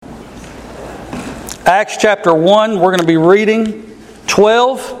Acts chapter 1, we're going to be reading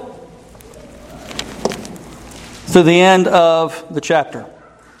 12 through the end of the chapter.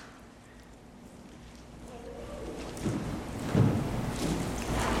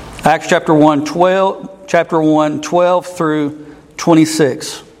 Acts chapter 1, 12 through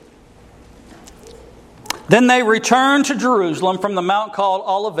 26. Then they returned to Jerusalem from the mount called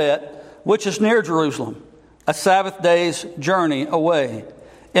Olivet, which is near Jerusalem, a Sabbath day's journey away.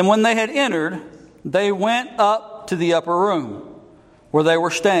 And when they had entered, they went up to the upper room, where they were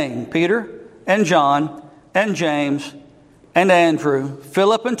staying, Peter and John and James and Andrew,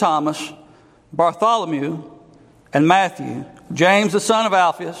 Philip and Thomas, Bartholomew and Matthew, James the son of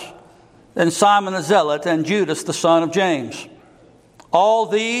Alphaeus, and Simon the Zealot, and Judas the son of James. All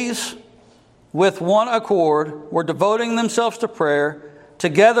these, with one accord, were devoting themselves to prayer,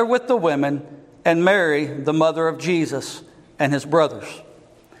 together with the women and Mary, the mother of Jesus, and his brothers.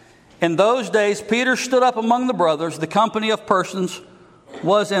 In those days, Peter stood up among the brothers. The company of persons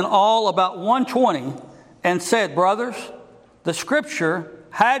was in all about 120, and said, "Brothers, the scripture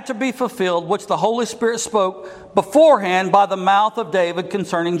had to be fulfilled, which the Holy Spirit spoke beforehand by the mouth of David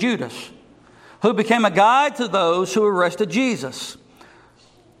concerning Judas, who became a guide to those who arrested Jesus.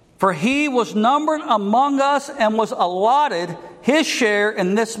 For he was numbered among us and was allotted his share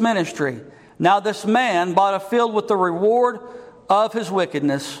in this ministry. Now this man bought a field with the reward of his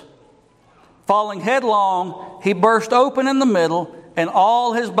wickedness. Falling headlong, he burst open in the middle, and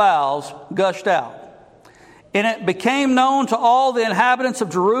all his bowels gushed out. And it became known to all the inhabitants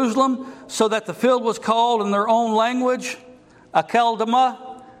of Jerusalem, so that the field was called in their own language Akeldama,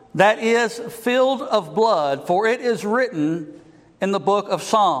 that is, field of blood, for it is written in the book of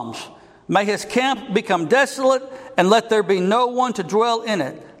Psalms, May his camp become desolate, and let there be no one to dwell in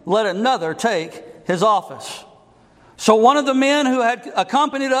it. Let another take his office." So one of the men who had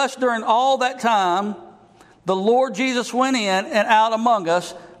accompanied us during all that time, the Lord Jesus went in and out among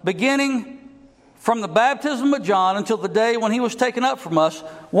us, beginning from the baptism of John until the day when he was taken up from us.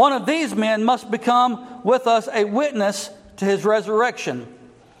 One of these men must become with us a witness to his resurrection.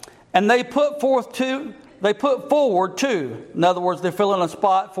 And they put forward two. In other words, they're filling a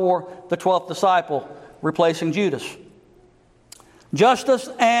spot for the 12th disciple, replacing Judas, Justus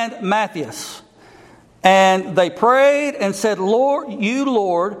and Matthias. And they prayed and said, "Lord, you,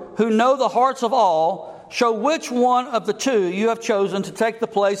 Lord, who know the hearts of all, show which one of the two you have chosen to take the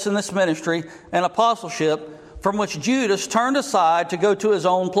place in this ministry and apostleship from which Judas turned aside to go to his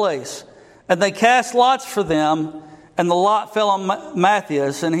own place." And they cast lots for them, and the lot fell on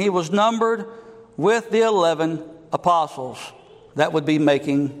Matthias, and he was numbered with the 11 apostles. That would be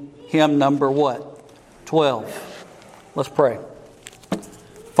making him number what? 12. Let's pray.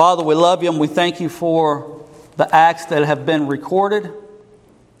 Father, we love you and we thank you for the acts that have been recorded.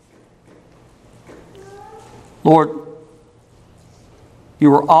 Lord, you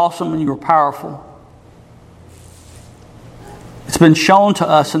were awesome and you were powerful. It's been shown to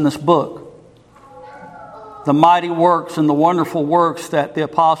us in this book, the mighty works and the wonderful works that the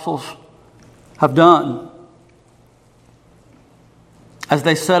apostles have done as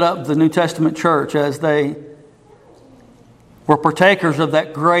they set up the New Testament church, as they were partakers of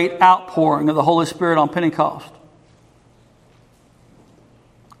that great outpouring of the Holy Spirit on Pentecost.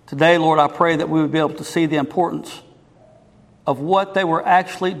 Today, Lord, I pray that we would be able to see the importance of what they were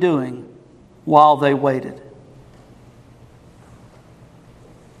actually doing while they waited.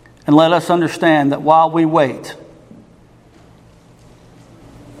 And let us understand that while we wait,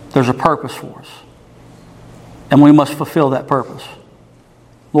 there's a purpose for us. And we must fulfill that purpose.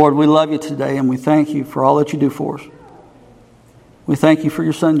 Lord, we love you today and we thank you for all that you do for us. We thank you for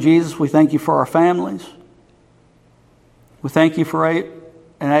your son Jesus. We thank you for our families. We thank you for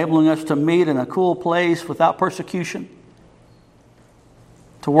enabling us to meet in a cool place without persecution,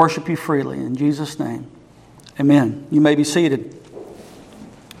 to worship you freely. In Jesus' name, amen. You may be seated.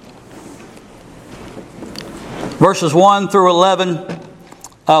 Verses 1 through 11,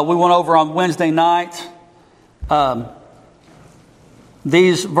 we went over on Wednesday night.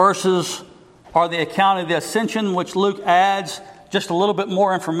 These verses are the account of the ascension, which Luke adds just a little bit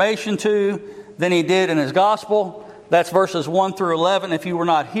more information to than he did in his gospel. That's verses 1 through 11. If you were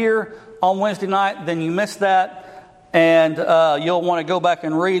not here on Wednesday night, then you missed that. And you'll want to go back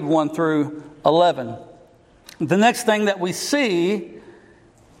and read 1 through 11. The next thing that we see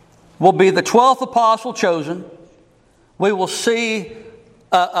will be the 12th apostle chosen. We will see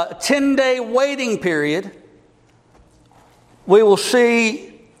a 10-day waiting period. We will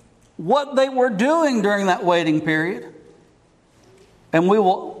see what they were doing during that waiting period. And we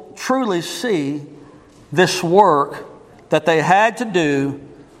will truly see this work that they had to do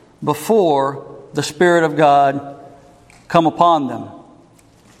before the Spirit of God come upon them.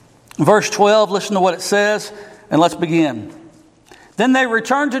 Verse 12, listen to what it says, and let's begin. Then they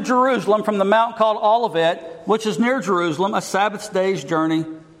returned to Jerusalem from the mount called Olivet, which is near Jerusalem, a Sabbath day's journey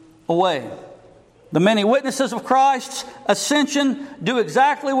away. The many witnesses of Christ's ascension do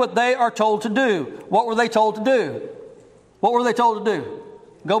exactly what they are told to do. What were they told to do? What were they told to do?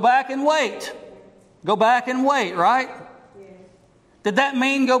 Go back and wait. Go back and wait, right? Did that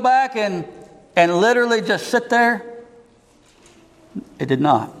mean go back and literally just sit there? It did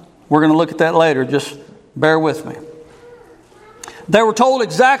not. We're going to look at that later. Just bear with me. They were told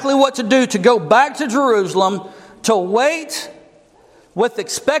exactly what to do, to go back to Jerusalem, to wait with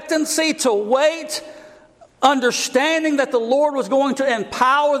expectancy, to wait, understanding that the Lord was going to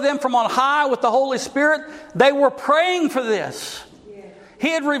empower them from on high with the Holy Spirit. They were praying for this. He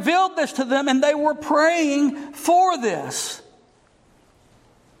had revealed this to them, and they were praying for this.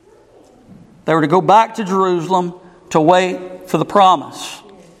 They were to go back to Jerusalem to wait for the promise.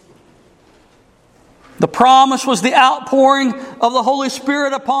 The promise was the outpouring of the Holy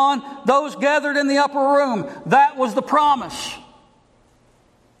Spirit upon those gathered in the upper room. That was the promise.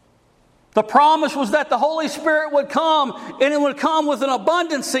 The promise was that the Holy Spirit would come, and it would come with an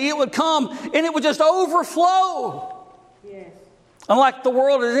abundancy. It would come, and it would just overflow. Yes. Unlike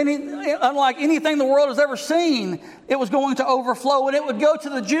anything the world has ever seen, it was going to overflow, and it would go to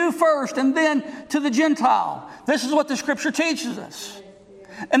the Jew first, and then to the Gentile. This is what the Scripture teaches us.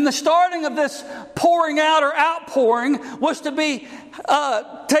 And the starting of this pouring out or outpouring was to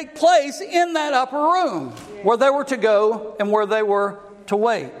take place in that upper room, where they were to go and where they were to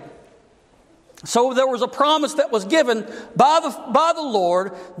wait. So there was a promise that was given by the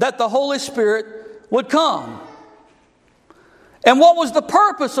Lord that the Holy Spirit would come. And what was the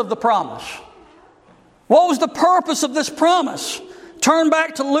purpose of the promise? What was the purpose of this promise? Turn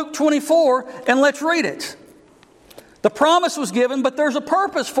back to Luke 24 and let's read it. The promise was given, but there's a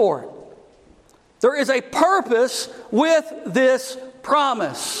purpose for it. There is a purpose with this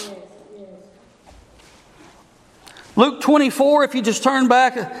promise. Luke 24, if you just turn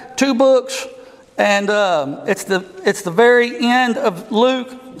back 2 books, and it's the very end of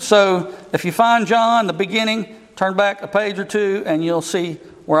Luke. So if you find John, the beginning, turn back a page or 2 and you'll see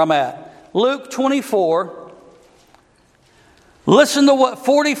where I'm at. Luke 24. Listen to what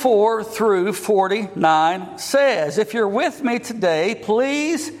 44 through 49 says. If you're with me today,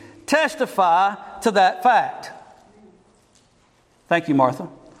 please testify to that fact. Thank you, Martha.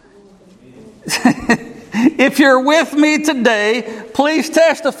 If you're with me today, please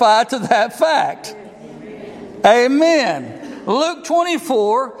testify to that fact. Amen. Luke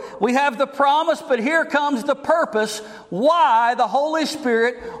 24, we have the promise, but here comes the purpose why the Holy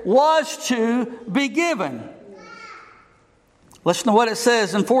Spirit was to be given. Listen to what it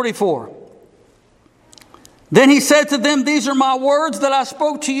says in 44. Then he said to them, "These are my words that I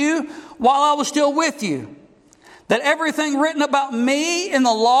spoke to you while I was still with you, that everything written about me in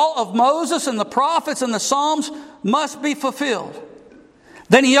the law of Moses and the prophets and the Psalms must be fulfilled."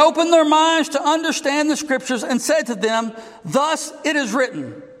 Then he opened their minds to understand the Scriptures and said to them, "Thus it is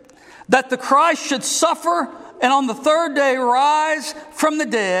written, that the Christ should suffer and on the third day rise from the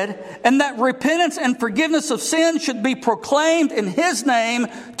dead, and that repentance and forgiveness of sin should be proclaimed in his name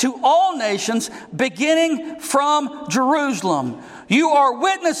to all nations, beginning from Jerusalem. You are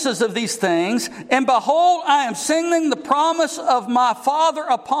witnesses of these things, and behold, I am sending the promise of my Father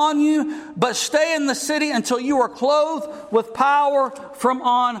upon you, but stay in the city until you are clothed with power from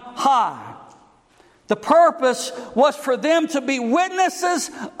on high." The purpose was for them to be witnesses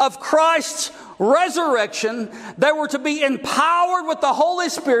of Christ's resurrection. They were to be empowered with the Holy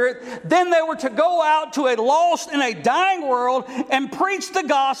Spirit. Then they were to go out to a lost and a dying world and preach the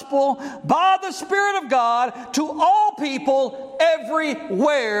gospel by the Spirit of God to all people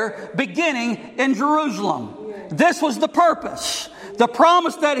everywhere, beginning in Jerusalem. This was the purpose. The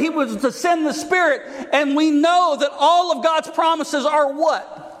promise that he was to send the Spirit. And we know that all of God's promises are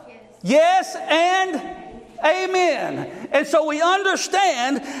what? Yes and amen. And so we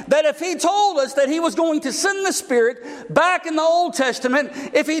understand that if he told us that he was going to send the Spirit back in the Old Testament,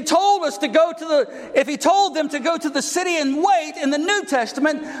 if he told them to go to the city and wait in the New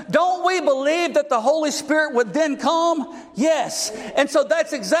Testament, don't we believe that the Holy Spirit would then come? Yes. And so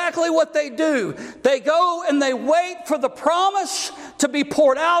that's exactly what they do. They go and they wait for the promise to be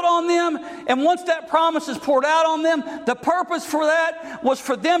poured out on them. And once that promise is poured out on them, the purpose for that was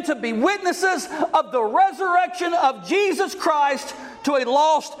for them to be witnesses of the resurrection of Jesus Christ to a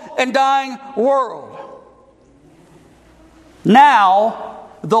lost and dying world. Now,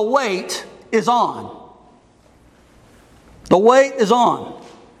 the wait is on. The wait is on.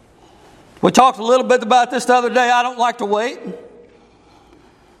 We talked a little bit about this the other day. I don't like to wait.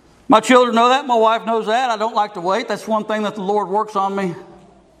 My children know that. My wife knows that. I don't like to wait. That's one thing that the Lord works on me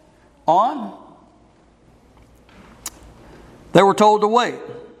on. They were told to wait.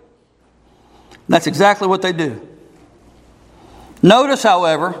 That's exactly what they do. Notice,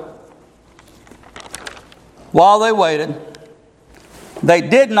 however, while they waited, they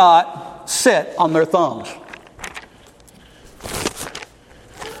did not sit on their thumbs.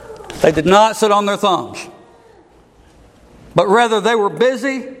 They did not sit on their thumbs. But rather they were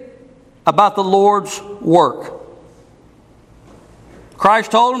busy about the Lord's work.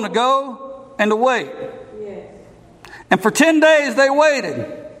 Christ told them to go and to wait. And for 10 days they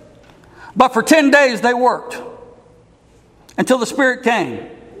waited. But for 10 days they worked. Until the Spirit came.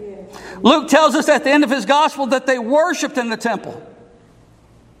 Luke tells us at the end of his gospel that they worshiped in the temple.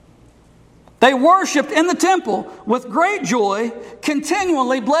 They worshiped in the temple with great joy,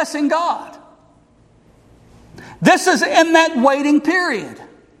 continually blessing God. This is in that waiting period.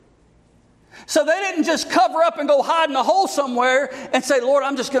 So they didn't just cover up and go hide in a hole somewhere and say, Lord,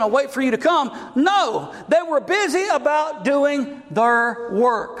 I'm just going to wait for you to come. No, they were busy about doing their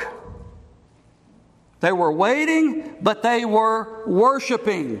work. They were waiting, but they were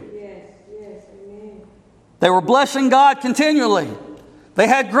worshiping. Yes, amen. They were blessing God continually. They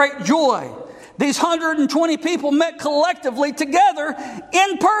had great joy. These 120 people met collectively together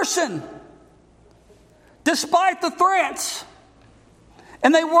in person, despite the threats.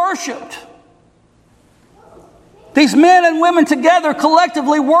 And they worshiped. These men and women together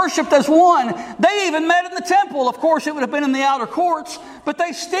collectively worshiped as one. They even met in the temple. Of course, it would have been in the outer courts, but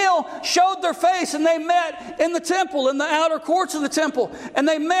they still showed their face and they met in the temple, in the outer courts of the temple. And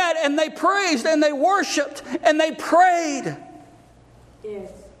they met and they praised and they worshiped and they prayed. Yes.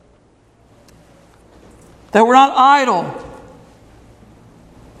 They were not idle.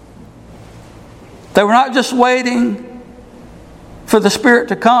 They were not just waiting for the Spirit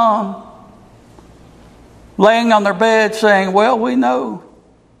to come, laying on their bed saying, well, we know.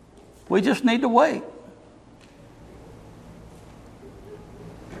 We just need to wait.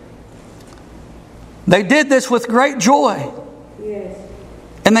 They did this with great joy. Yes.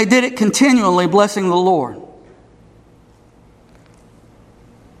 And they did it continually, blessing the Lord.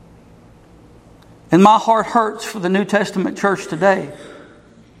 And my heart hurts for the New Testament church today.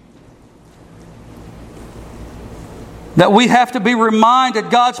 That we have to be reminded,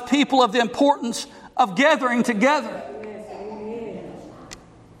 God's people, of the importance of gathering together. Yes, amen.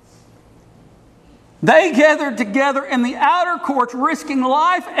 They gathered together in the outer courts, risking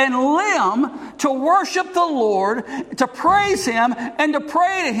life and limb to worship the Lord, to praise Him, and to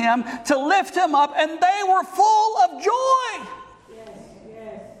pray to Him, to lift Him up, and they were full of joy.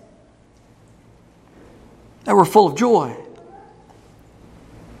 Yes. They were full of joy.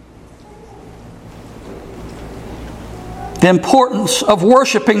 The importance of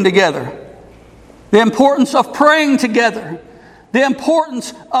worshiping together. The importance of praying together. The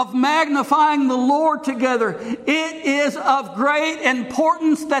importance of magnifying the Lord together. It is of great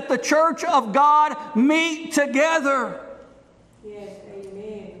importance that the church of God meet together. Yes,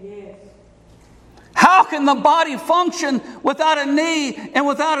 amen. Yes. How can the body function without a knee and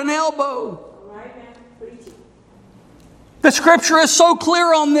without an elbow? All right now, preach it. The Scripture is so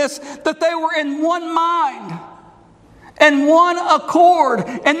clear on this that they were in one mind and one accord.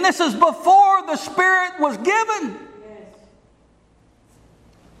 And this is before the Spirit was given. Yes.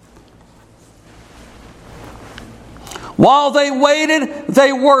 While they waited,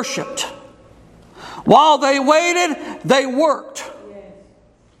 they worshiped. While they waited, they worked. Yes.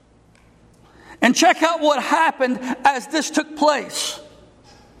 And check out what happened as this took place.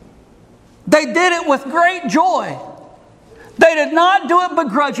 They did it with great joy. They did not do it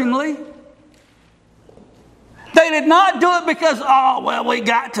begrudgingly. They did not do it because, oh, well, we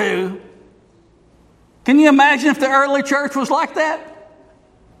got to. Can you imagine if the early church was like that?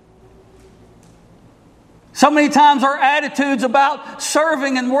 So many times our attitudes about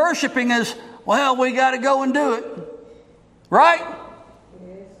serving and worshiping is, well, we got to go and do it. Right?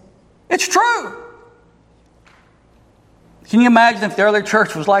 Yes. It's true. Can you imagine if the early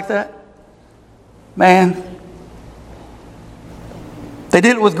church was like that? Man. They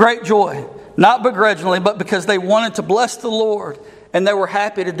did it with great joy. Not begrudgingly, but because they wanted to bless the Lord. And they were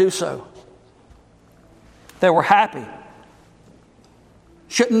happy to do so. They were happy.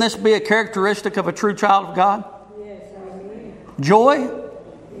 Shouldn't this be a characteristic of a true child of God? Yes, amen. Joy?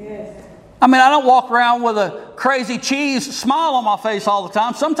 Yes. I mean, I don't walk around with a crazy cheese smile on my face all the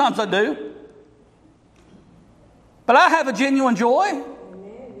time. Sometimes I do. But I have a genuine joy.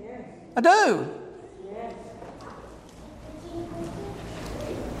 Amen. Yes. I do. Yes.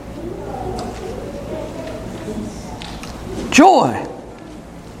 Joy.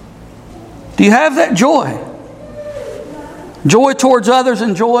 Do you have that joy? Joy towards others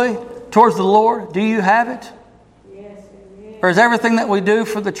and joy towards the Lord. Do you have it? Yes, amen. Or is everything that we do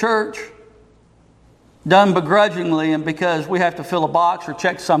for the church done begrudgingly and because we have to fill a box or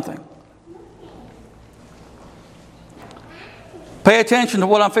check something? Pay attention to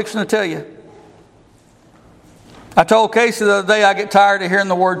what I'm fixing to tell you. I told Casey the other day I get tired of hearing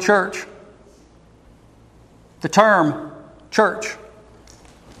the word church. The term church.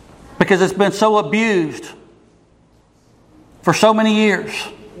 Because it's been so abused for so many years.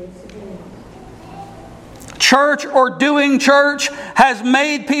 Church or doing church has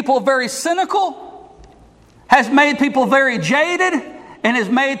made people very cynical, has made people very jaded, and has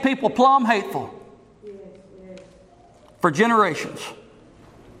made people plumb hateful for generations.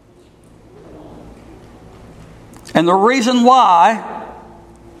 And the reason why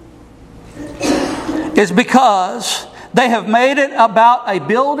is because they have made it about a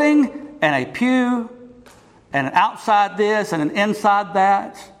building and a pew and an outside this and an inside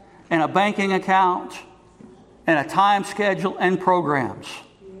that and a banking account and a time schedule and programs.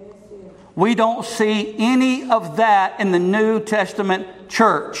 We don't see any of that in the New Testament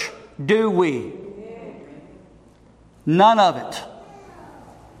church, do we? None of it.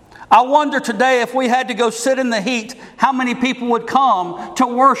 I wonder today if we had to go sit in the heat, how many people would come to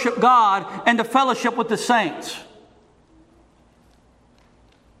worship God and to fellowship with the saints?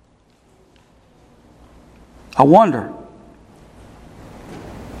 I wonder.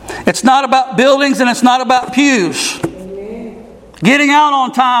 It's not about buildings and it's not about pews. Getting out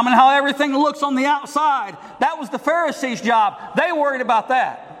on time and how everything looks on the outside. That was the Pharisees' job. They worried about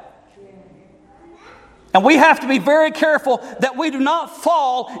that. And we have to be very careful that we do not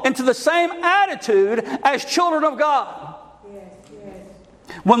fall into the same attitude as children of God.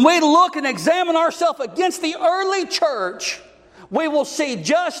 When we look and examine ourselves against the early church, we will see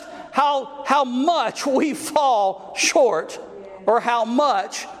just how much we fall short or how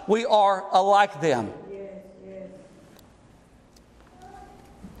much we are alike them.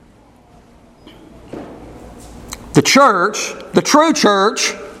 The church, the true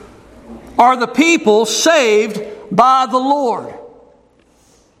church, are the people saved by the Lord.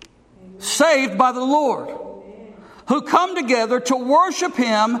 Saved by the Lord. Who come together to worship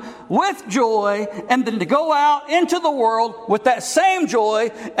Him with joy and then to go out into the world with that same joy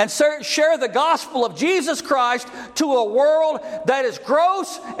and share the gospel of Jesus Christ to a world that is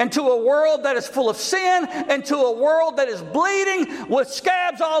gross and to a world that is full of sin and to a world that is bleeding with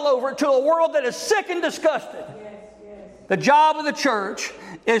scabs all over it, to a world that is sick and disgusted. The job of the church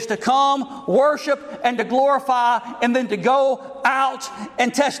is to come, worship, and to glorify, and then to go out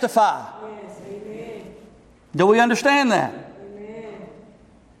and testify. Do we understand that? Amen.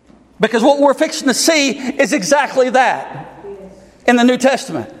 Because what we're fixing to see is exactly that in the New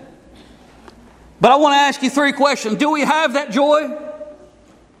Testament. But I want to ask you 3 questions. Do we have that joy? Amen.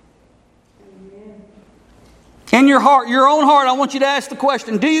 In your heart, your own heart, I want you to ask the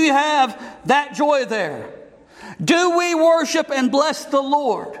question, do you have that joy there? Do we worship and bless the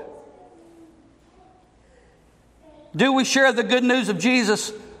Lord? Do we share the good news of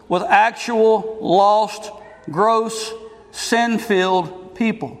Jesus with actual lost, gross, sin-filled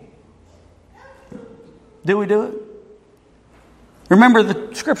people? Do we do it? Remember,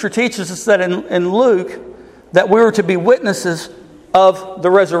 the Scripture teaches us that in Luke that we were to be witnesses of the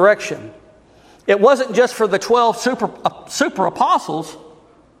resurrection. It wasn't just for the 12 super apostles.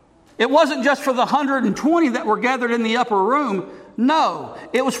 It wasn't just for the 120 that were gathered in the upper room. No,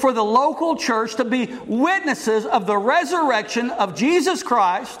 it was for the local church to be witnesses of the resurrection of Jesus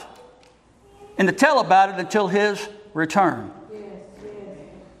Christ and to tell about it until His return.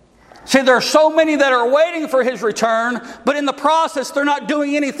 See, there are so many that are waiting for His return, but in the process they're not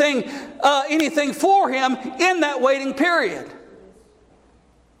doing anything for Him in that waiting period.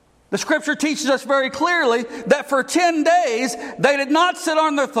 The Scripture teaches us very clearly that for 10 days they did not sit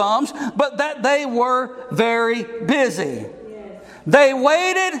on their thumbs, but that they were very busy. They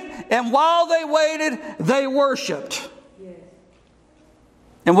waited, and while they waited, they worshiped.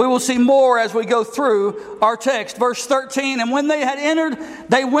 And we will see more as we go through our text. Verse 13, and when they had entered,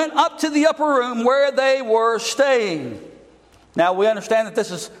 they went up to the upper room where they were staying. Now we understand that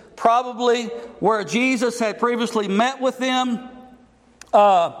this is probably where Jesus had previously met with them,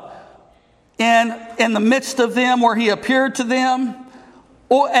 in the midst of them, where He appeared to them,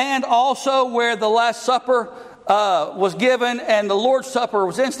 and also where the Last Supper was given and the Lord's Supper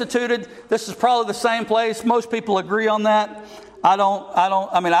was instituted. This is probably the same place. Most people agree on that.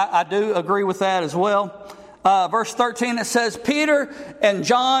 I do agree with that as well. Verse 13, it says, Peter and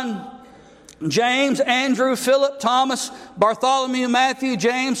John James, Andrew, Philip, Thomas, Bartholomew, Matthew,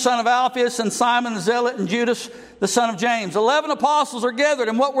 James, son of Alphaeus, and Simon the Zealot, and Judas, the son of James. 11 apostles are gathered,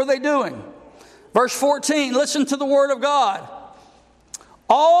 and what were they doing? Verse 14, listen to the word of God.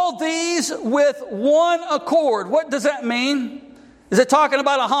 All these with one accord. What does that mean? Is it talking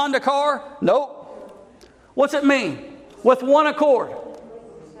about a Honda car? Nope. What's it mean? With one accord.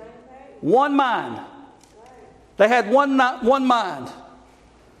 One mind. They had one mind.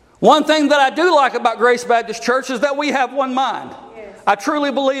 One thing that I do like about Grace Baptist Church is that we have one mind. Yes. I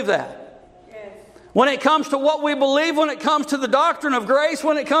truly believe that. Yes. When it comes to what we believe, when it comes to the doctrine of grace,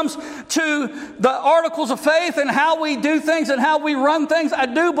 when it comes to the articles of faith and how we do things and how we run things, I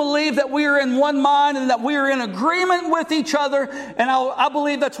do believe that we are in one mind and that we are in agreement with each other. And I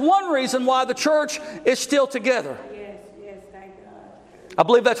believe that's one reason why the church is still together. Yes, yes, thank God. I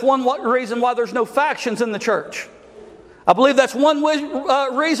believe that's one reason why there's no factions in the church. I believe that's one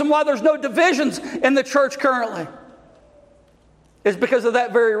reason why there's no divisions in the church currently. It's because of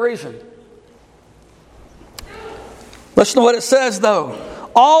that very reason. Listen to what it says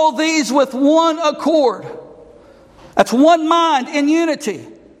though. All these with one accord. That's one mind in unity.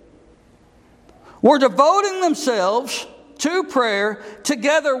 Were devoting themselves to prayer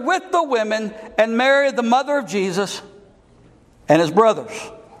together with the women and Mary, the mother of Jesus, and his brothers.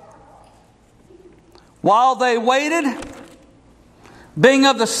 While they waited, being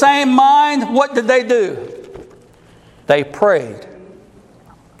of the same mind, what did they do? They prayed.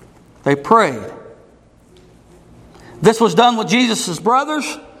 They prayed. This was done with Jesus'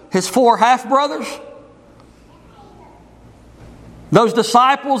 brothers, his 4 half-brothers. Those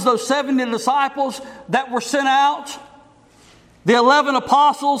disciples, those 70 disciples that were sent out, the 11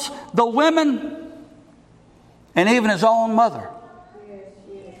 apostles, the women, and even his own mother.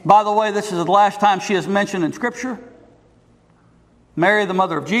 By the way, this is the last time she is mentioned in Scripture. Mary, the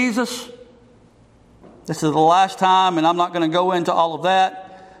mother of Jesus. This is the last time, and I'm not going to go into all of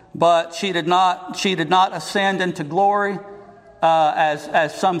that. But she did not ascend into glory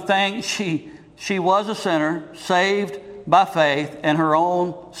as some think. She was a sinner, saved by faith in her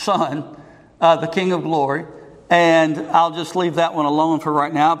own Son, the King of Glory. And I'll just leave that one alone for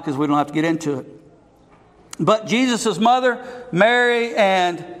right now because we don't have to get into it. But Jesus' mother, Mary,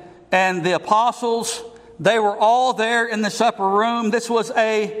 and the apostles, they were all there in this upper room. This was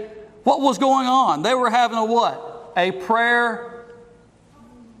what was going on? They were having a what? A prayer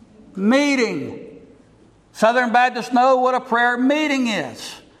meeting. Southern Baptists know what a prayer meeting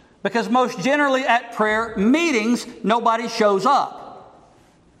is. Because most generally at prayer meetings, nobody shows up.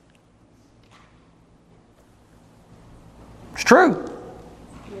 It's true.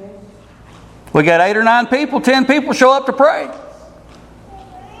 We got 8 or 9 people, 10 people show up to pray.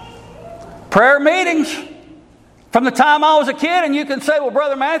 Prayer meetings. From the time I was a kid, and you can say, well,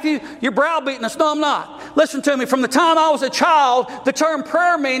 Brother Matthew, you're browbeating us. No, I'm not. Listen to me. From the time I was a child, the term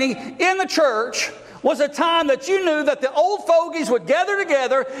prayer meeting in the church was a time that you knew that the old fogies would gather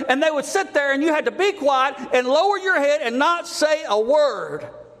together and they would sit there and you had to be quiet and lower your head and not say a word.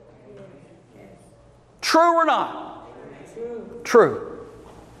 True or not? True.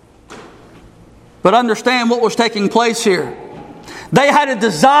 But understand what was taking place here. They had a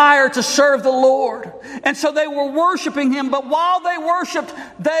desire to serve the Lord. And so they were worshiping Him. But while they worshiped,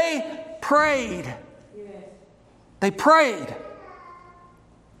 they prayed. They prayed.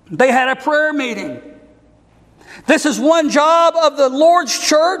 They had a prayer meeting. This is one job of the Lord's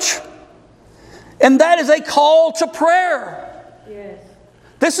church. And that is a call to prayer. Yes.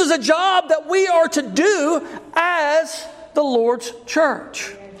 This is a job that we are to do as the Lord's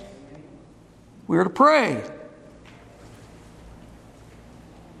church. We are to pray.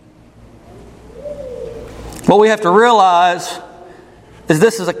 What we have to realize is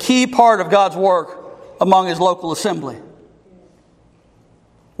this is a key part of God's work among His local assembly.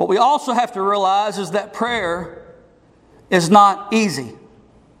 What we also have to realize is that prayer is not easy.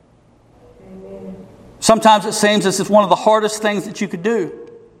 Sometimes it seems as if one of the hardest things that you could do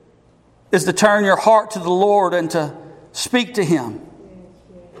is to turn your heart to the Lord and to speak to Him.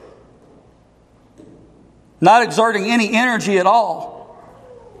 Not exerting any energy at all.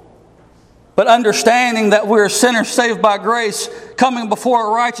 But understanding that we're sinners saved by grace, coming before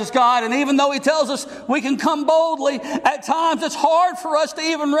a righteous God. And even though He tells us we can come boldly, at times it's hard for us to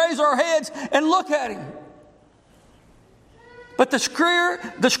even raise our heads and look at Him. But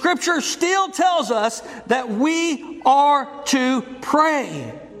the Scripture still tells us that we are to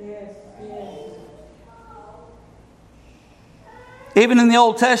pray. Even in the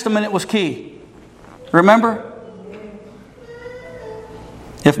Old Testament, it was key. Remember?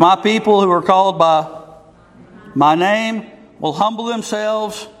 If my people who are called by my name will humble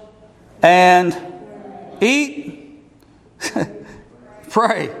themselves and eat.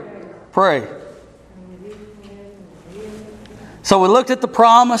 Pray. So we looked at the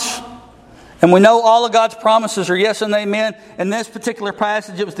promise. And we know all of God's promises are yes and amen. In this particular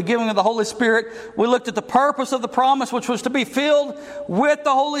passage, it was the giving of the Holy Spirit. We looked at the purpose of the promise, which was to be filled with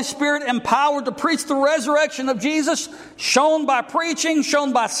the Holy Spirit, empowered to preach the resurrection of Jesus, shown by preaching,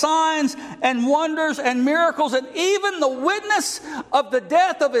 shown by signs and wonders and miracles, and even the witness of the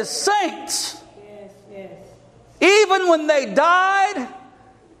death of His saints. Yes. Even when they died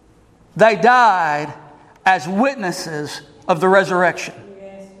as witnesses of the resurrection.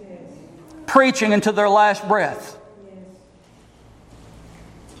 Preaching into their last breath.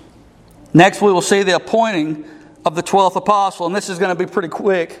 Next, we will see the appointing of the 12th apostle, and this is going to be pretty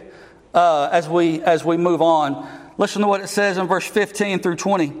quick as we move on. Listen to what it says in verse 15 through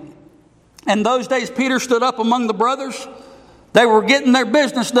 20. In those days, Peter stood up among the brothers. They were getting their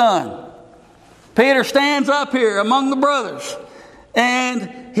business done. Peter stands up here among the brothers,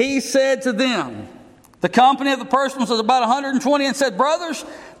 and he said to them, the company of the persons was about 120, and said, brothers,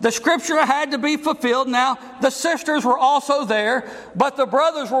 the scripture had to be fulfilled. Now, the sisters were also there, but the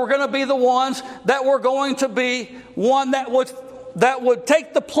brothers were going to be the ones that were going to be one that would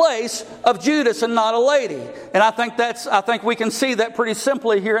take the place of Judas and not a lady. And I think we can see that pretty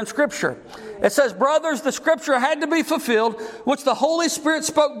simply here in Scripture. It says, brothers, the scripture had to be fulfilled, which the Holy Spirit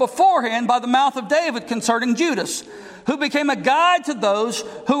spoke beforehand by the mouth of David concerning Judas, who became a guide to those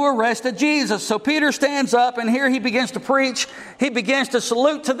who arrested Jesus. So Peter stands up, and here he begins to preach. He begins to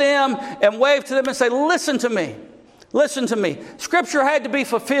salute to them and wave to them and say, listen to me. Listen to me. Scripture had to be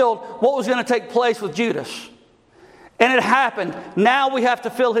fulfilled, what was going to take place with Judas. And it happened. Now we have to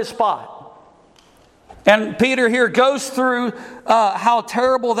fill his spot. And Peter here goes through how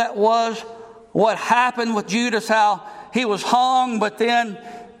terrible that was, what happened with Judas, how he was hung, but then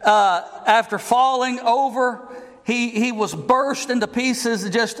after falling over, he was burst into pieces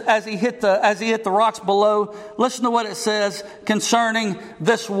just as he hit the rocks below. Listen to what it says concerning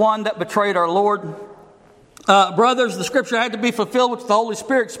this one that betrayed our Lord. Brothers, the scripture had to be fulfilled, which the Holy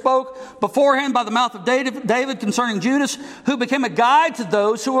Spirit spoke beforehand by the mouth of David concerning Judas, who became a guide to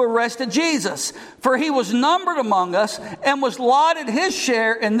those who arrested Jesus. For he was numbered among us and was allotted his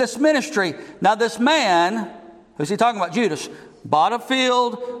share in this ministry. Now this man, who's he talking about? Judas, bought a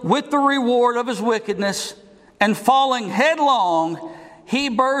field with the reward of his wickedness, and falling headlong, he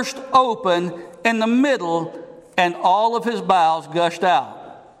burst open in the middle, and all of his bowels gushed out.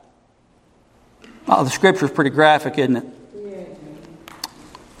 Oh, the scripture is pretty graphic, isn't it? Yeah.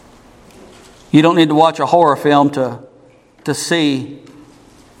 You don't need to watch a horror film to see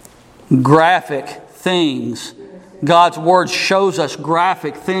graphic things. God's Word shows us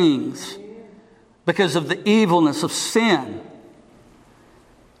graphic things because of the evilness of sin.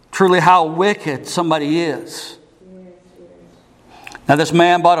 Truly how wicked somebody is. Now this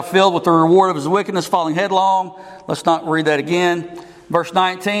man bought a field with the reward of his wickedness, falling headlong. Let's not read that again. Verse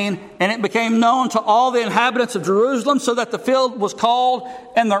 19, and it became known to all the inhabitants of Jerusalem, so that the field was called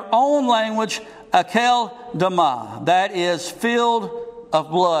in their own language Akel Damah, that is, field of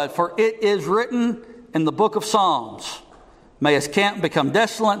blood. For it is written in the book of Psalms, may his camp become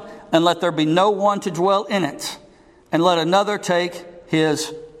desolate, and let there be no one to dwell in it, and let another take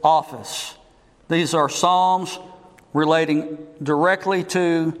his office. These are Psalms relating directly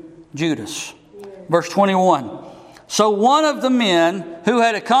to Judas. Verse 21. So one of the men who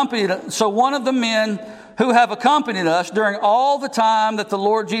have accompanied us during all the time that the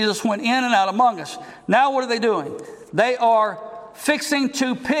Lord Jesus went in and out among us. Now what are they doing? They are fixing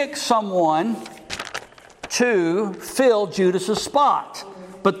to pick someone to fill Judas's spot.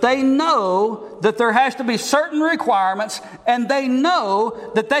 But they know that there has to be certain requirements, and they know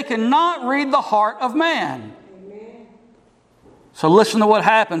that they cannot read the heart of man. So listen to what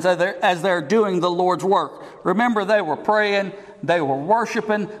happens as they're doing the Lord's work. Remember, they were praying, they were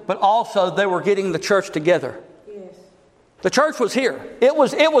worshiping, but also they were getting the church together. Yes. The church was here. It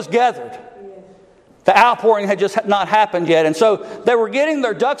was gathered. Yes. The outpouring had just not happened yet. And so they were getting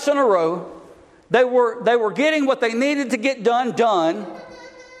their ducks in a row. They were getting what they needed to get done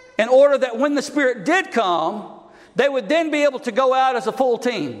in order that when the Spirit did come, they would then be able to go out as a full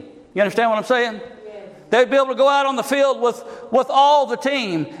team. You understand what I'm saying? They'd be able to go out on the field with all the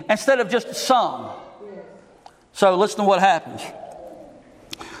team instead of just some. So listen to what happens.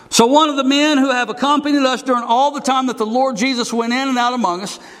 So one of the men who have accompanied us during all the time that the Lord Jesus went in and out among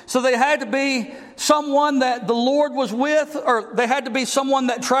us, so they had to be someone that the Lord was with, or they had to be someone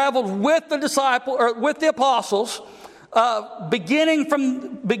that traveled with the disciple or with the apostles, beginning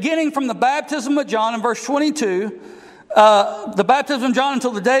from the baptism of John in verse 22. the baptism of John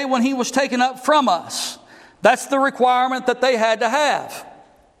until the day when he was taken up from us. That's the requirement that they had to have.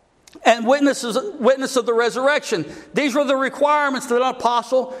 And witness of the resurrection. These were the requirements that an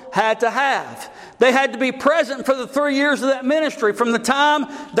apostle had to have. They had to be present for the 3 years of that ministry. From the time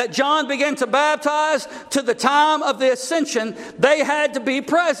that John began to baptize to the time of the ascension, they had to be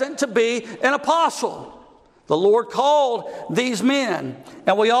present to be an apostle. The Lord called these men.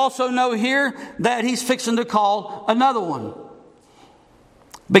 And we also know here that he's fixing to call another one.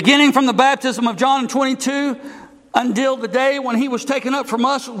 Beginning from the baptism of John in 22 until the day when he was taken up from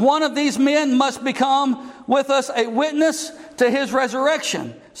us, one of these men must become with us a witness to his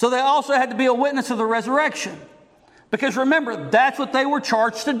resurrection. So they also had to be a witness of the resurrection. Because remember, that's what they were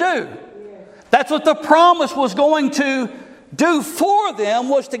charged to do. That's what the promise was going to do for them,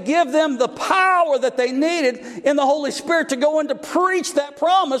 was to give them the power that they needed in the Holy Spirit to go and to preach that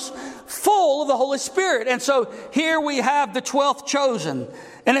promise full of the Holy Spirit. And so here we have the 12th chosen.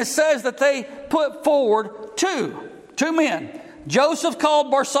 And it says that they put forward two men. Joseph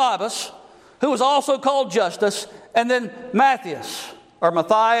called Barsabbas, who was also called Justus, and then Matthias, or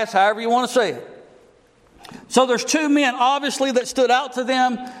Matthias, however you want to say it. So there's two men, obviously, that stood out to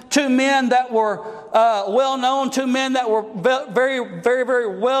them. Two men that were well known. Two men that were very, very,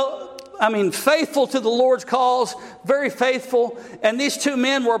 very well, faithful to the Lord's cause. Very faithful. And these two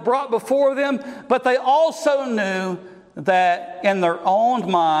men were brought before them. But they also knew that in their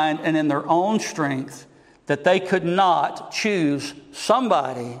own mind and in their own strength, that they could not choose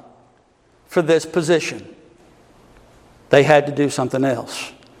somebody for this position. They had to do something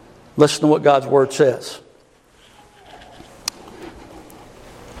else. Listen to what God's Word says.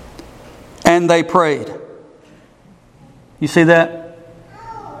 And they prayed. You see that?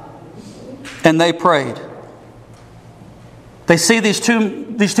 And they prayed. They see these two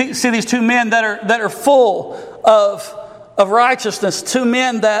men that are full of righteousness, two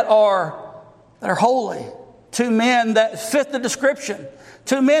men that are holy, two men that fit the description,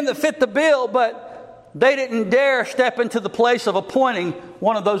 two men that fit the bill, but they didn't dare step into the place of appointing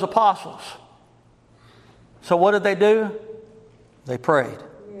one of those apostles. So what did they do? They prayed.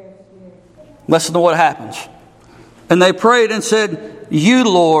 Listen to what happens. And they prayed and said, "You,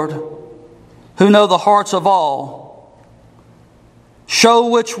 Lord, who know the hearts of all, show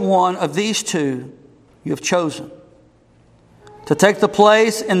which one of these two you have chosen to take the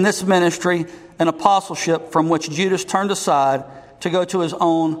place in this ministry and apostleship from which Judas turned aside to go to his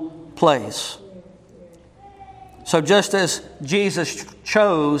own place." So just as Jesus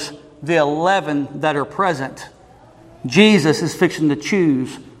chose the 11 that are present, Jesus is fixing to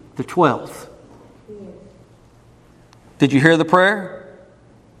choose the 12th. Did you hear the prayer?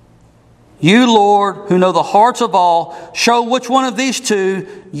 You, Lord, who know the hearts of all, show which one of these two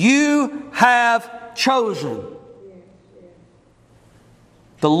you have chosen.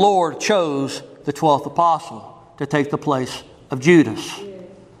 The Lord chose the 12th apostle to take the place of Judas.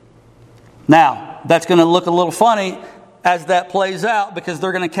 Now, that's going to look a little funny as that plays out, because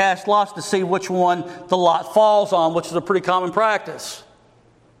they're going to cast lots to see which one the lot falls on, which is a pretty common practice.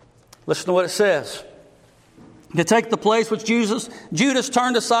 Listen to what it says. To take the place which Judas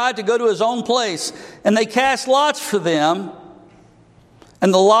turned aside to go to his own place. And they cast lots for them,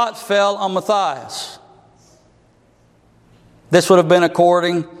 and the lot fell on Matthias. This would have been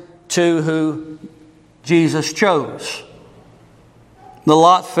according to who Jesus chose. The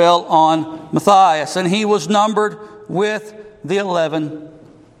lot fell on Matthias, and he was numbered with the 11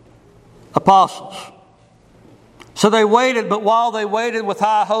 apostles. So they waited, but while they waited with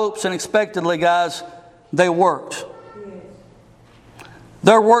high hopes and expectantly, guys, they worked.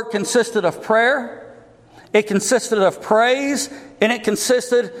 Their work consisted of prayer, it consisted of praise, and it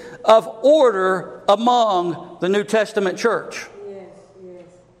consisted of order among the New Testament church.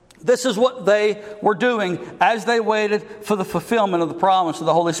 This is what they were doing as they waited for the fulfillment of the promise of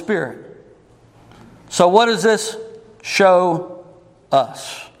the Holy Spirit. So what does this show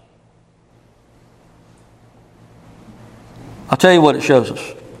us? I'll tell you what it shows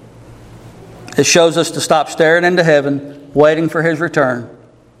us. It shows us to stop staring into heaven, waiting for His return.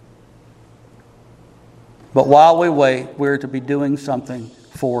 But while we wait, we're to be doing something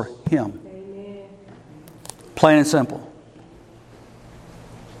for Him. Amen. Plain and simple.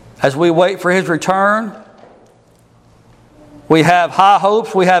 As we wait for His return, we have high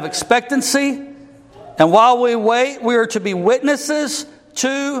hopes, we have expectancy. And while we wait, we are to be witnesses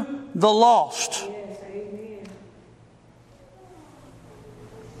to the lost.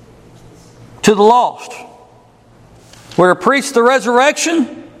 To the lost. We're to preach the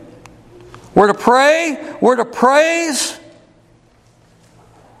resurrection. We're to pray. We're to praise.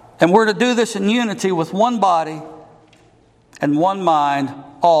 And we're to do this in unity with one body and one mind,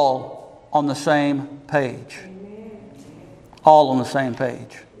 all on the same page. All on the same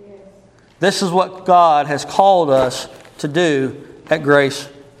page. This is what God has called us to do at Grace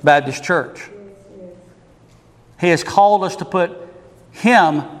Baptist Church. He has called us to put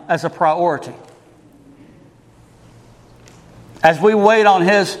Him as a priority. As we wait on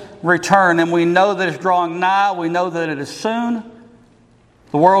His return, and we know that it's drawing nigh, we know that it is soon.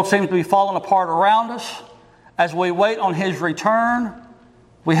 The world seems to be falling apart around us. As we wait on His return,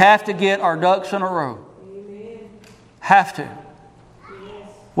 we have to get our ducks in a row. Amen. Have to. Yes.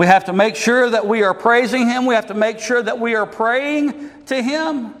 We have to make sure that we are praising Him. We have to make sure that we are praying to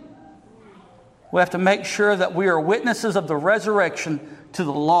Him. We have to make sure that we are witnesses of the resurrection to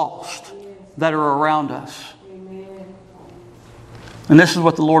the lost that are around us. Amen. And this is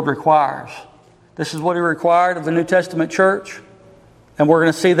what the Lord requires. This is what He required of the New Testament church. And we're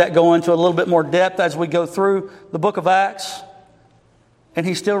going to see that go into a little bit more depth as we go through the book of Acts. And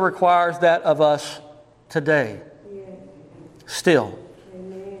He still requires that of us today. Still.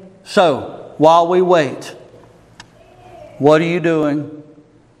 Amen. So, while we wait, what are you doing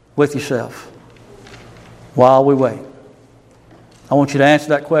with yourself? While we wait. I want you to answer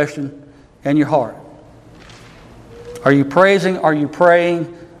that question in your heart. Are you praising? Are you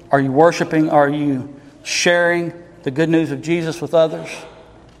praying? Are you worshiping? Are you sharing the good news of Jesus with others?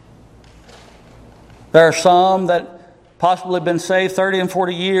 There are some that possibly have been saved 30 and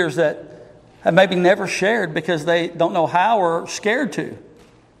 40 years that have maybe never shared because they don't know how or scared to.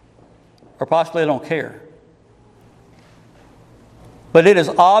 Or possibly they don't care. But it is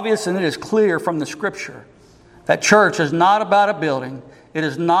obvious and it is clear from the Scripture that church is not about a building. It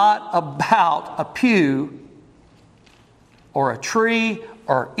is not about a pew or a tree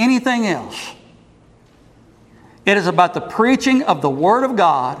or anything else. It is about the preaching of the Word of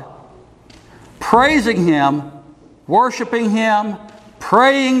God, praising Him, worshiping Him,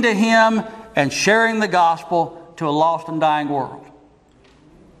 praying to Him, and sharing the gospel to a lost and dying world.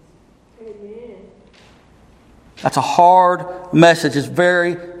 Amen. That's a hard message. It's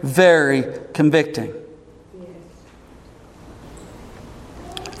very, very convicting. Yes.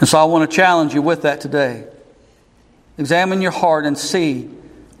 And so I want to challenge you with that today. Examine your heart and see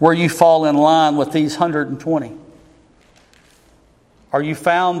where you fall in line with these 120. Are you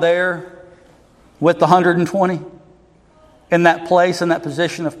found there with the 120? In that place, in that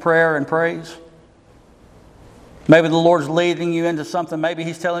position of prayer and praise? Maybe the Lord's leading you into something. Maybe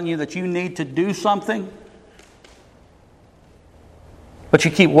He's telling you that you need to do something. But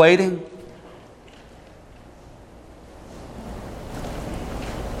you keep waiting.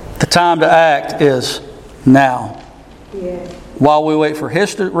 The time to act is now. Yes. While we wait for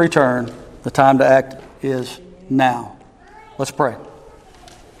His return, the time to act is now. Let's pray.